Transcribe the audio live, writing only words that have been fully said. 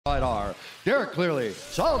Are Derek Clearly,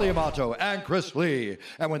 Sal Diamato, and Chris Lee.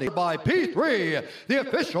 And when they buy P3, the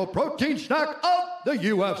official protein snack of the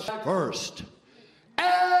UFC first. And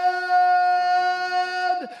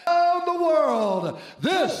around the world,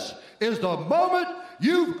 this is the moment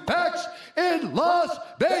you've fixed in Las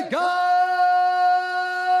Vegas.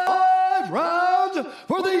 5 rounds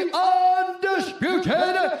for the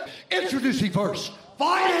undisputed. Introducing first,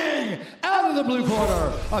 fighting out of the blue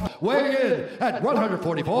corner, weighing in at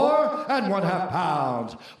 144 1/2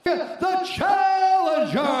 pounds, the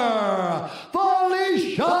challenger,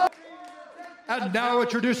 Felicia. And now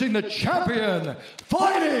introducing the champion,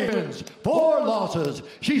 fighting 4 losses.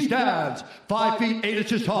 She stands 5 feet 8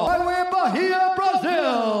 inches tall. By way of Bahia,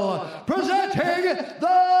 Brazil, presenting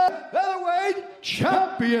the featherweight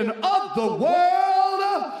champion of the world,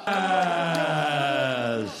 as...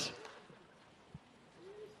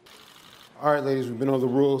 All right, ladies, we've been over the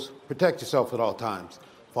rules. Protect yourself at all times.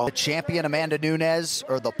 The champion, Amanda Nunes,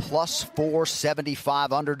 or the plus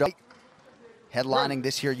 475 underdog. Headlining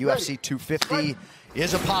this year, UFC 250,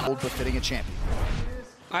 is upon hold, befitting a champion.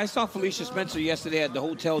 I saw Felicia Spencer yesterday at the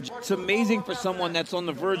hotel. It's amazing for someone that's on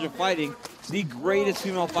the verge of fighting the greatest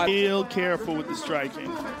female fighter. Real careful with the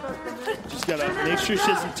striking. Just gotta make sure she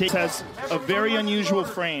doesn't take. Has a very unusual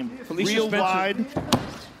frame. Felicia real Spencer. Wide.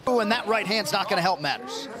 Oh, and that right hand's not going to help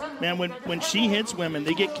matters. Man, when she hits women,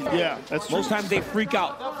 they get, yeah, that's true. Most times they freak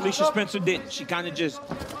out. Felicia Spencer didn't. She kind of just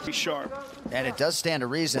be sharp. And it does stand to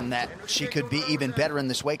reason that she could be even better in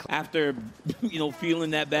this weight class. After, feeling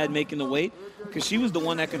that bad making the weight, because she was the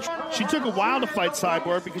one that controlled. She took a while to fight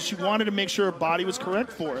Cyborg because she wanted to make sure her body was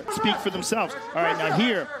correct for it. Speak for themselves. All right, now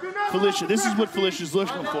here, Felicia, this is what Felicia's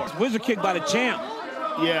looking for. Wizard kick by the champ.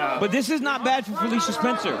 Yeah. But this is not bad for Felicia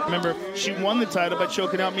Spencer. Remember, she won the title by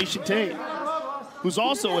choking out Miesha Tate, who's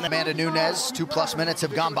also an... Amanda Nunes, 2+ minutes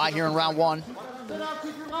have gone by here in round 1.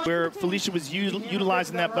 Where Felicia was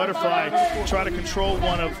utilizing that butterfly to try to control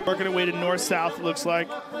one of, working her way to north-south, looks like.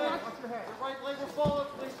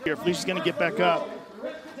 Here, Felicia's going to get back up.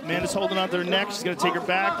 Amanda's holding on to her neck. She's going to take her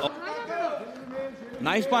back.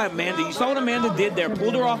 Nice by Amanda. You saw what Amanda did there.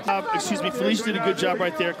 Pulled her off. Felicia did a good job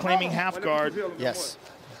right there, claiming half guard. Yes.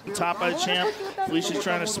 Top by the champ. Felicia's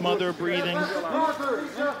trying to smother her breathing.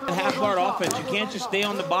 Half guard offense. You can't just stay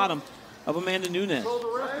on the bottom of Amanda Nunes.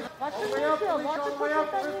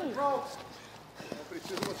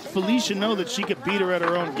 Felicia knows that she could beat her at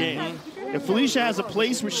her own game. If Felicia has a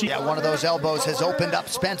place where she... Yeah, one of those elbows has opened up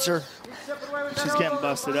Spencer. She's getting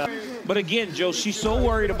busted up. But again, Joe, she's so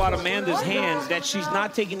worried about Amanda's hands that she's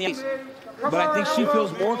not taking the ice. But I think she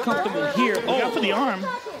feels more comfortable here. Oh, for the arm.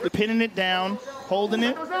 Pinning it down, holding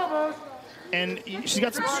it. And she's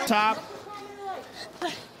got some top.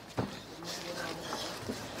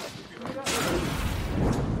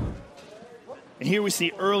 And here we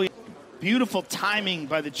see early, beautiful timing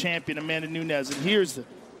by the champion, Amanda Nunes. And here's the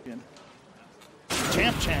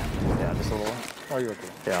champ. Yeah, just a little. Oh, you're okay.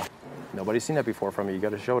 Yeah. Nobody's seen that before from you. You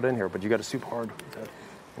got to show it in here, but you got to soup hard.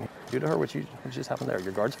 Do to her what just happened there.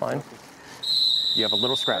 Your guard's fine. You have a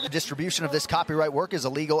little scratch. The distribution of this copyright work is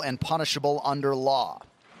illegal and punishable under law.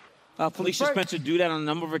 Felicia Spencer do that on a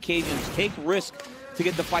number of occasions. Take risk to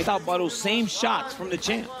get the fight out by those same shots from the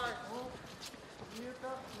champ.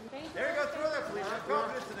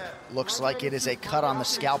 Looks like it is a cut on the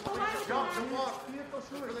scalp.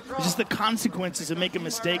 It's just the consequences of making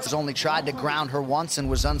mistakes. Has only tried to ground her once and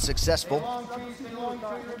was unsuccessful.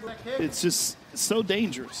 It's just so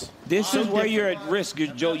dangerous. This is where you're at risk,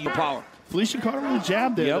 Joe, your power. Felicia caught her with a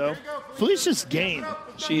jab there, though. Felicia's game.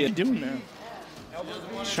 She is doing there.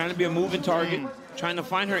 She's trying to be a moving target, trying to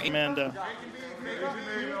find her. Amanda.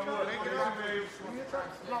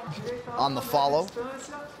 On the follow.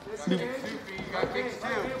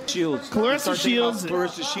 Shields. Clarissa Shields.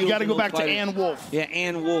 You got to go back to fighters. Ann Wolf. Yeah,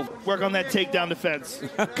 Ann Wolf. Work on that takedown defense.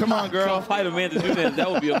 Come on, girl. Fight Amanda Nunes. That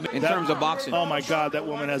would be in terms of boxing. Oh, my God. That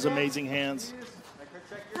woman has amazing hands.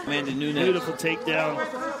 Amanda Nunes. Beautiful takedown.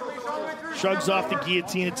 Shrugs off the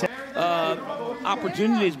guillotine attack.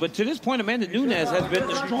 Opportunities, but to this point, Amanda Nunes has been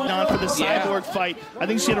the strong on for the Cyborg fight. I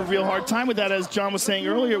think she had a real hard time with that, as John was saying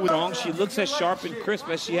earlier. She looks as sharp and crisp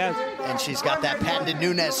as she has. And she's got that patented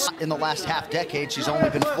Nunes. In the last half decade, she's only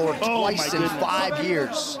been floored twice in 5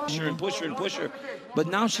 years. Push her. But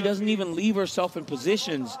now she doesn't even leave herself in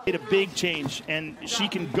positions. Made a big change, and she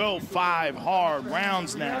can go 5 hard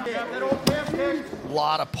rounds now. A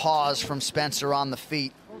lot of pause from Spencer on the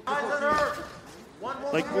feet.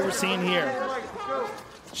 Like what we're seeing here.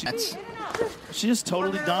 She's just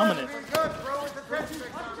totally dominant.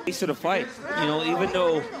 Piece of the fight, even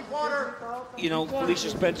though, Felicia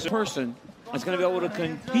Spencer person that's going to be able to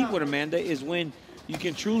compete with Amanda is when You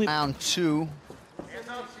can truly. Round 2.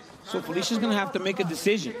 So Felicia's going to have to make a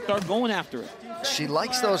decision. Start going after it. She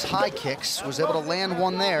likes those high kicks. Was able to land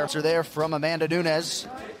one there. So there from Amanda Nunes.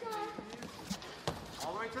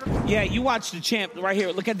 Yeah, you watch the champ right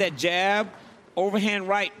here. Look at that jab. Overhand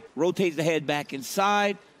right. Rotates the head back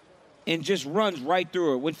inside and just runs right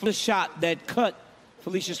through her. With the shot that cut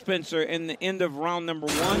Felicia Spencer in the end of round number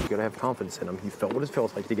 1. You gotta have confidence in him. He felt what it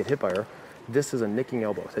feels like to get hit by her. This is a nicking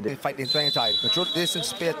elbow. So Fight the entire time. Control the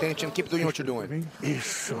distance, pay attention, keep doing what you're doing.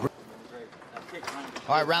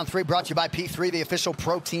 All right, round 3 brought to you by P3, the official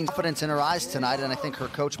protein. Confidence in her eyes tonight, and I think her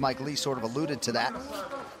coach Mike Lee sort of alluded to that.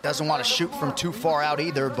 Doesn't want to shoot from too far out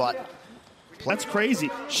either, but that's crazy.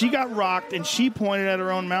 She got rocked and she pointed at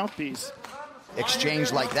her own mouthpiece.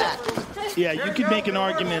 Exchange like that. Yeah, you could make an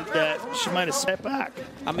argument that she might have stepped back.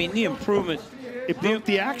 I mean, the improvement. It broke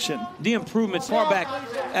the action. The improvements far back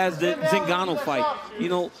as the Zingano fight. You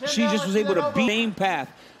know, she just was able to beat the same path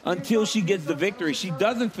until she gets the victory. She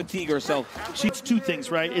doesn't fatigue herself. It's 2 things,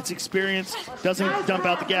 right? It's experience, doesn't dump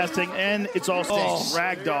out the gas tank, and it's also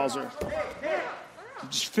ragdolls her.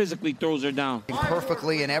 Just physically throws her down.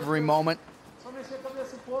 Perfectly in every moment.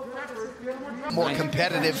 More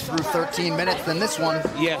competitive through 13 minutes than this one.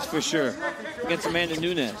 Yes, for sure. Against Amanda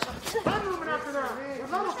Nunes.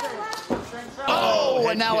 Oh,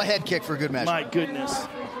 and now a head kick for good measure. My goodness.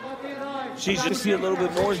 She's just see a little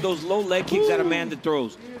bit more as those low leg kicks that Amanda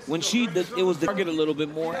throws. When she does, it was the target a little bit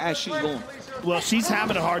more as she's going. Well, she's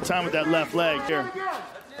having a hard time with that left leg here.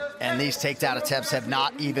 And these takedown attempts have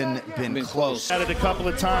not even been close. Had it a couple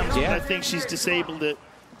of times, but I think she's disabled it.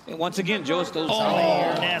 And once again, Joe still.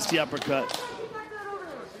 Nasty uppercut.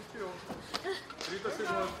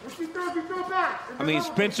 I mean,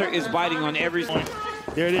 Spencer is biting on every point.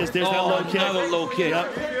 There it is. There's that low kick. Another low kick.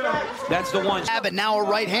 Yep. That's the one. But now a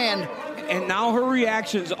right hand. And now her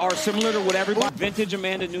reactions are similar to what everybody. Vintage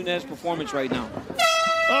Amanda Nunes performance right now.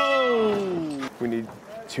 Oh! We need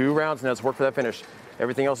 2 rounds, and let's work for that finish.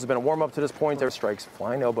 Everything else has been a warm-up to this point. There strikes,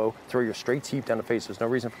 flying elbow, throw your straight teeth down the face. There's no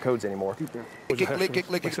reason for codes anymore. Kick.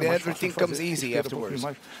 Everything comes easy afterwards.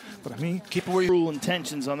 Keep away cruel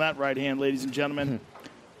intentions on that right hand, ladies and gentlemen.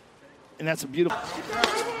 And that's a beautiful.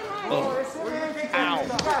 Ow.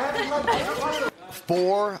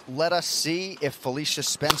 4, let us see if Felicia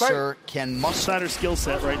Spencer can muster her skill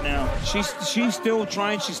set right now. She's still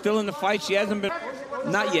trying. She's still in the fight. She hasn't been.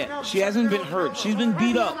 Not yet. She hasn't been hurt. She's been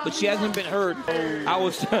beat up, but she hasn't been hurt.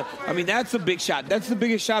 I mean, that's a big shot. That's the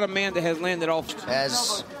biggest shot Amanda has landed off.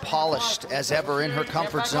 As polished as ever in her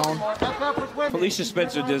comfort zone. Felicia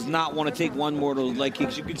Spencer does not want to take one more of those leg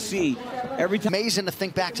kicks. You can see every time. Amazing to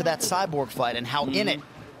think back to that Cyborg fight and how in it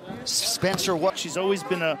Spencer was. She's always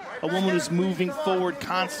been a woman who's moving forward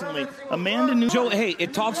constantly. Amanda Nunes. Joe, hey,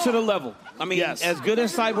 it talks to the level. I mean, yes. As good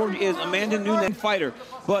as Cyborg is, Amanda Nunes fighter,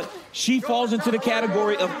 but she falls into the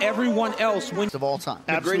category of everyone else. Of all time.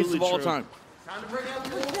 The greatest of all time.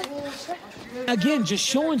 Again, just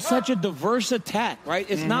showing such a diverse attack, right?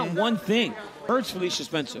 It's not one thing. Hurts Felicia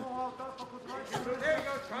Spencer.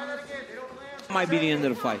 Might be the end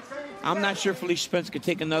of the fight. I'm not sure Felicia Spencer could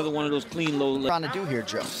take another one of those clean low legs. Trying to do here,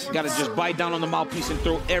 Joe. Got to just bite down on the mouthpiece and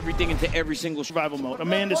throw everything into every single survival mode.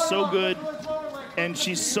 Amanda's so good, and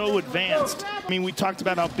she's so advanced. I mean, we talked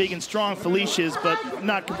about how big and strong Felicia is, but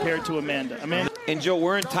not compared to Amanda. And Joe,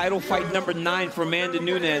 we're in title fight number 9 for Amanda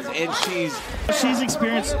Nunes, and she's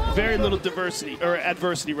experienced very little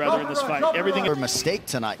adversity rather in this fight. Everything. Her mistake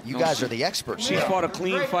tonight. You guys are the experts. She's fought a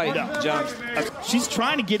clean fight, John. She's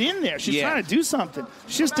trying to get in there. She's trying to do something.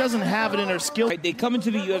 She just doesn't have it in her skill. Right, they come into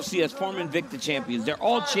the UFC as former Invicta champions. They're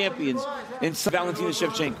all champions in Valentina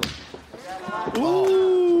Shevchenko.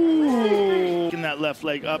 Ooh! Getting that left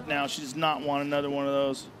leg up now. She does not want another one of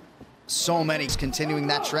those. So many continuing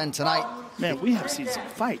that trend tonight. Man, we have seen some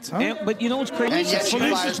fights, huh? But you know what's crazy? And yet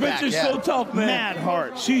Felicia Spencer's so tough, man. Mad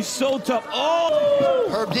heart. She's so tough. Oh!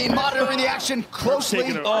 Herb Dean monitoring the action closely.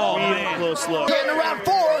 Taking a real close look. Getting around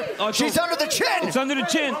 4. She's under the chin. It's under the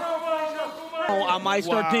chin. Oh, I might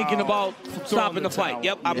start thinking about stopping the fight.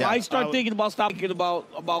 Yep, I might start thinking about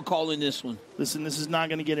about calling this one. Listen, this is not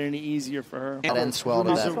going to get any easier for her. There's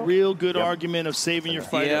a real good argument of saving your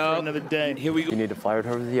fighter for another day. Here we go. You need to fly her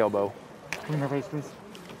over the elbow.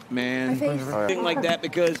 Man, thing like that,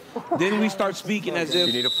 because then we start speaking as if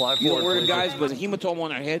you need to fly forward, we're the guys with a hematoma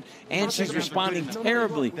on our head, and she's responding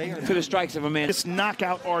terribly to the strikes of Amanda. This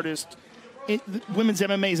knockout artist women's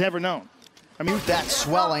MMA's ever known. I mean, that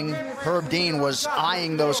swelling, Herb Dean was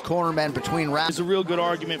eyeing those cornermen between rounds. There's a real good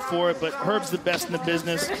argument for it, but Herb's the best in the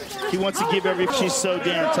business. He wants to give she's so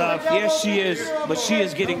damn tough. Yes, she is, but she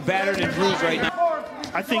is getting battered and bruised right now.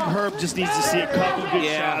 I think Herb just needs to see a couple good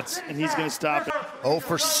shots, and he's going to stop it. 0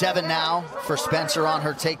 for 7 now for Spencer on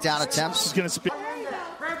her takedown attempts. She's going to spin.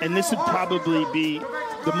 And this would probably be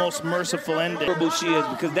the most merciful ending. She is,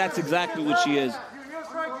 because that's exactly what she is.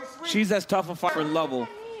 She's as tough a fighter in level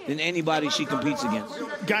than anybody she competes against.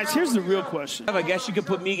 Guys, here's the real question. I guess you could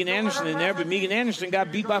put Megan Anderson in there, but Megan Anderson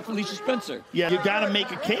got beat by Felicia Spencer. Yeah, you got to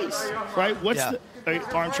make a case, right? What's the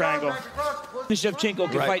arm triangle?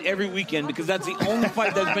 Shevchenko can fight every weekend because that's the only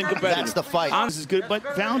fight that's been competitive. That's the fight. This is good, but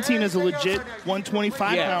Valentina's a legit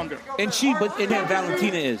 125-pounder. And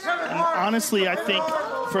Valentina is. And honestly, I think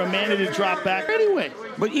for Amanda to drop back anyway.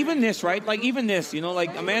 But even this, right? Like even this, you know,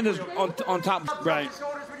 like Amanda's on top. Right.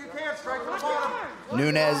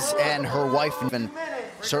 Nunes and her wife even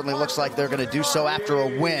certainly looks like they're going to do so after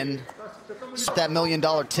a win. That $1 million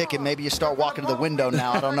ticket, maybe you start walking to the window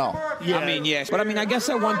now. I don't know. Yeah. I mean, yes. But I mean, I guess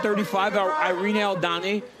at 135, Irene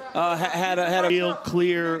Aldana had a real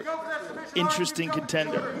clear, interesting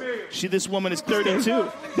contender. This woman is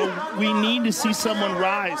 32. But we need to see someone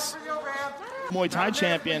rise. Muay Thai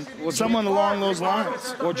champion, someone along those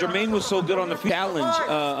lines. Well, Jermaine was so good on the challenge,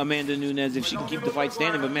 Amanda Nunes, if she can keep the fight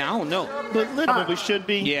standing. But man, I don't know. But we should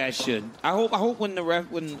be. Yeah, it should. I hope when the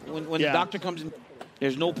the doctor comes in,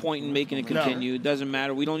 there's no point in making it continue. No. It doesn't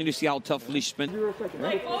matter. We don't need to see how tough Felicia Spencer.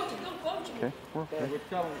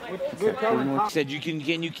 Said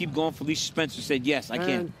can you keep going? Felicia Spencer said yes, I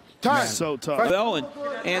can. So tough. Well,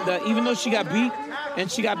 and even though she got beat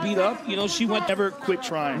and she got beat up, you know, she never quit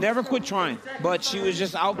trying. Never quit trying. But she was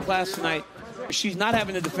just outclassed tonight. She's not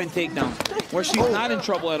having to defend takedown, where she's not in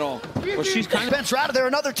trouble at all. Where she's kind of Spencer out of there,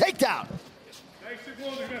 another takedown.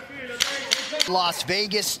 Las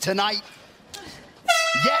Vegas tonight.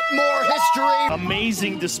 Yet more history.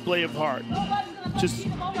 Amazing display of heart. Just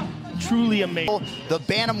truly amazing. The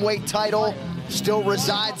bantamweight title still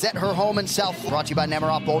resides at her home in South. Brought to you by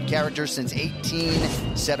Nemiroff, bold character since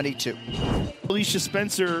 1872. Felicia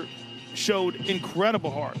Spencer showed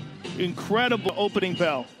incredible heart, incredible opening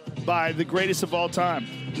bell by the greatest of all time.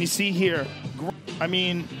 And you see here, I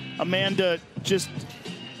mean, Amanda just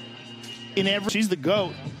she's the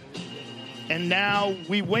GOAT. And now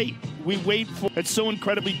we wait. We wait for it's so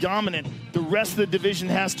incredibly dominant. The rest of the division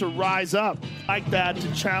has to rise up like that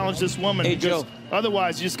to challenge this woman. Hey, Joe.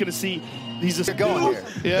 Otherwise, you're just going to see these going here.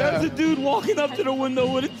 Yeah. There's a dude walking up to the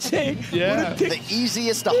window with a chain. Yeah. The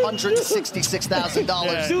easiest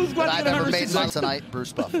 $166,000 that I've ever made tonight,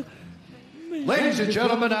 Bruce Buff. Ladies and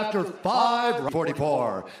gentlemen, after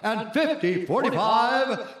 5:44 and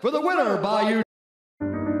 50-45 for the winner by